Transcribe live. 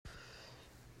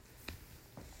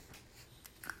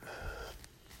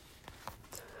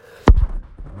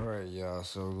Yeah,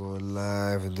 so going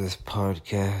live in this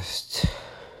podcast,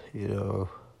 you know,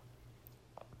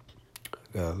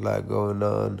 got a lot going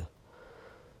on,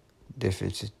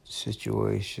 different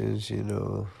situations, trying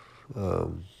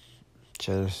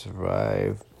to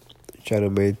survive, trying to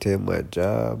maintain my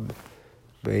job,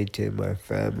 maintain my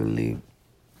family,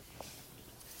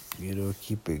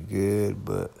 keep it good,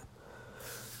 but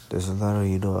there's a lot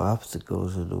of,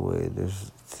 obstacles in the way.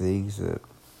 There's things that,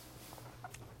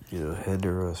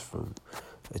 hinder us from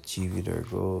achieving our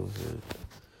goals, and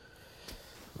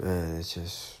man,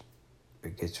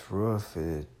 it gets rough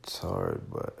and it's hard,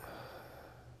 but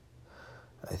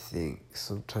I think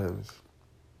sometimes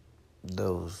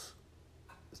those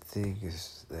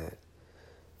things that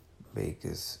make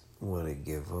us want to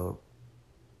give up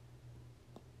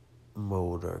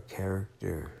mold our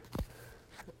character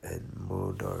and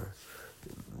mold our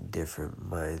different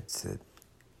mindset,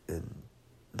 and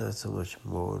not so much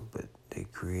mold, but they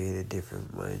create a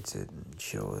different mindset and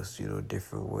show us,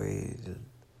 different ways,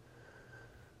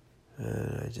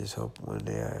 and I just hope one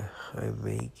day I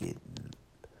make it and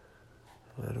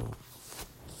I don't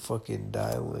fucking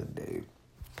die one day.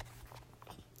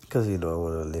 Because, I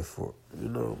want to live for,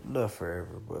 not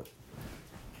forever, but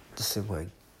to see my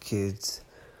kids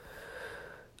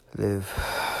live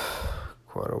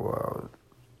quite a while.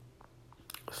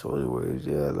 So anyways,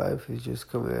 yeah, life is just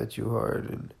coming at you hard,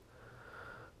 and,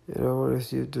 I want to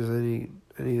see if there's any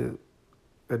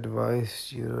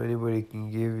advice, anybody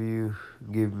can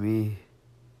give me.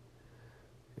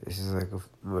 This is like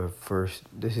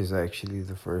this is actually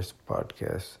the first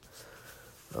podcast.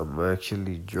 I'm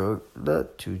actually drunk,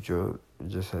 not too drunk,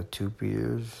 just had 2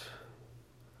 beers,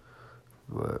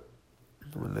 but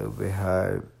I'm a little bit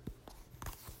high.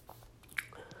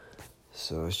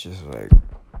 So it's just like,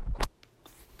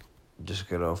 just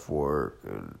got off work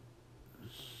and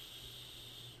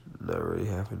not really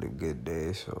having a good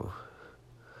day, so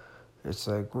it's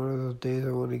like one of those days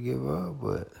I want to give up,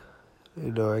 but,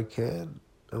 I can't.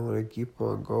 I want to keep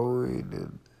on going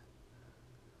and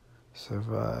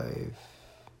survive.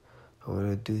 I want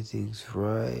to do things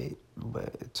right,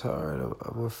 but it's hard.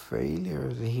 I'm a failure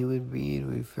as a human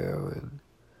being. We fail, and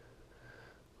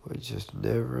we just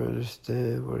never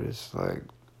understand what it's like.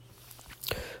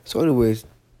 So anyways,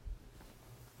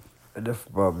 enough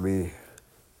about me.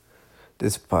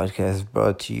 This podcast is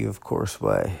brought to you, of course,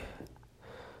 by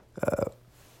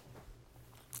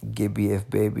Gibby F.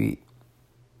 Baby.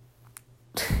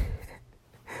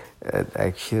 And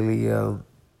actually,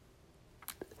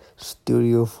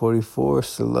 Studio 44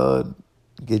 Salon.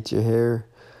 Get your hair.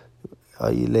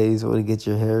 All you ladies want to get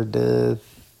your hair done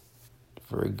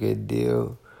for a good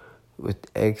deal with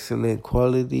excellent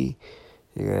quality,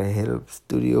 you gotta hit up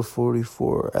Studio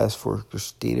 44. Ask for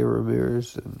Christina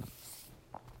Ramirez, and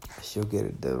she'll get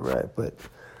it done right. But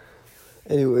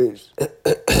anyways,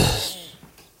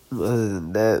 other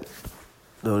than that,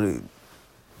 the only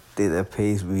thing that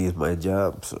pays me is my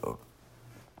job, so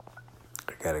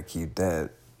I gotta keep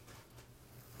that.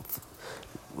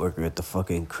 Working with the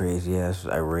fucking crazy ass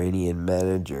Iranian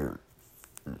manager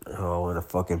who I want to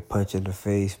fucking punch in the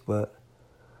face, but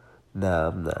nah,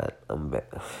 I'm not.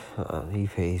 He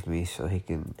pays me so he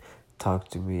can talk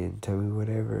to me and tell me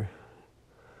whatever.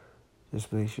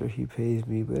 Just make sure he pays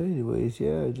me. But anyways,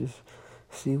 yeah, just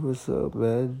see what's up,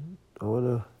 man. I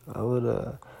wanna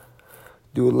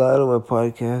do a lot on my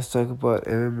podcast. Talk about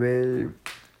MMA.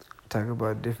 Talk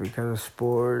about different kind of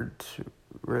sports.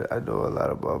 I know a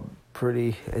lot about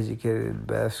pretty educated in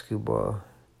basketball.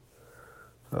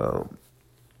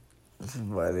 That's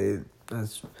about it.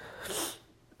 That's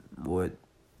what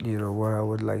what I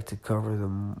would like to cover the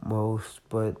most.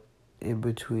 But in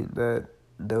between that,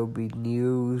 there'll be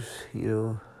news.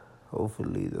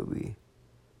 Hopefully there'll be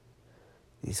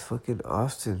these fucking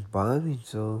Austin bombings.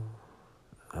 So,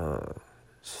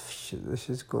 shit, this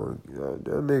shit's going.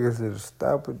 Them niggas need to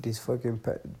stop with these fucking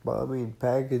bombing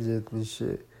packages and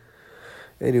shit.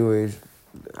 Anyways,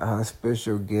 I have a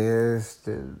special guest,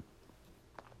 and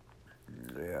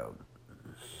yeah,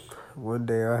 one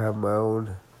day I'll have my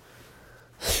own,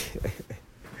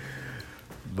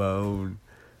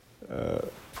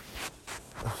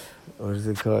 what is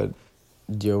it called?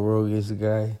 Joe Rogan's the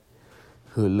guy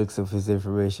who looks up his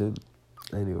information.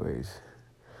 Anyways,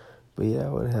 but yeah, I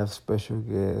want to have special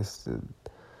guests and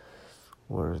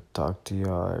want to talk to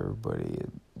y'all, everybody,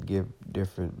 and give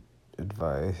different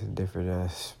advice and different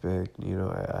aspect.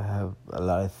 I have a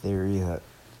lot of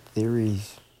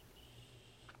theories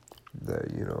that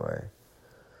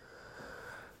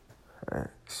I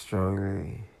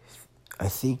strongly I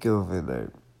think of,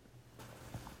 and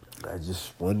I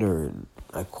just wonder and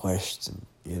I question,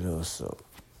 so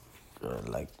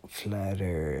like flat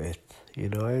Earth.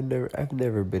 I've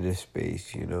never been to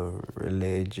space.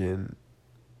 Religion.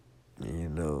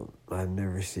 I've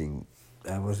never seen.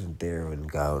 I wasn't there when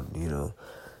God.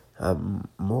 I'm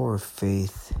more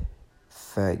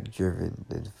fact driven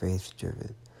than faith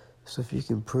driven. So if you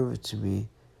can prove it to me,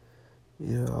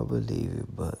 I'll believe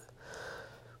it. But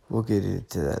we'll get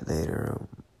into that later.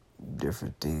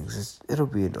 Different things. It'll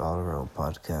be an all around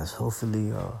podcast.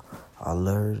 Hopefully, I'll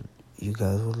learn. You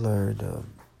guys will learn.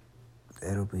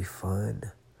 It'll be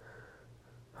fun.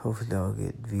 Hopefully, I'll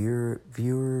get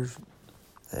viewers.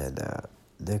 And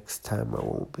next time, I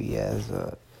won't be as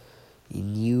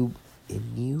inebriated.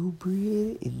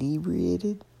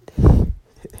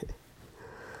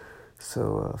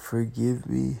 So forgive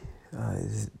me.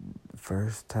 It's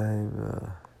first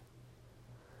time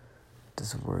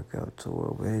doesn't work out so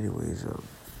well. But anyways,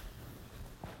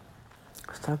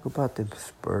 let's talk about them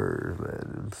Spurs,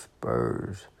 man. Them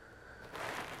Spurs.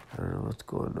 I don't know what's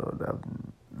going on. I've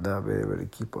not been able to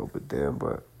keep up with them,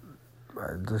 but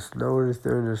I just noticed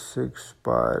they're in the 6th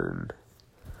spot,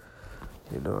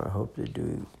 and I hope they're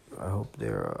doing. I hope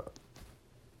they're.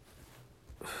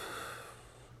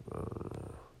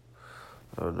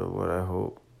 I don't know what I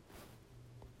hope.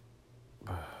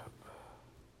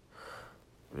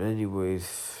 But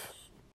anyways,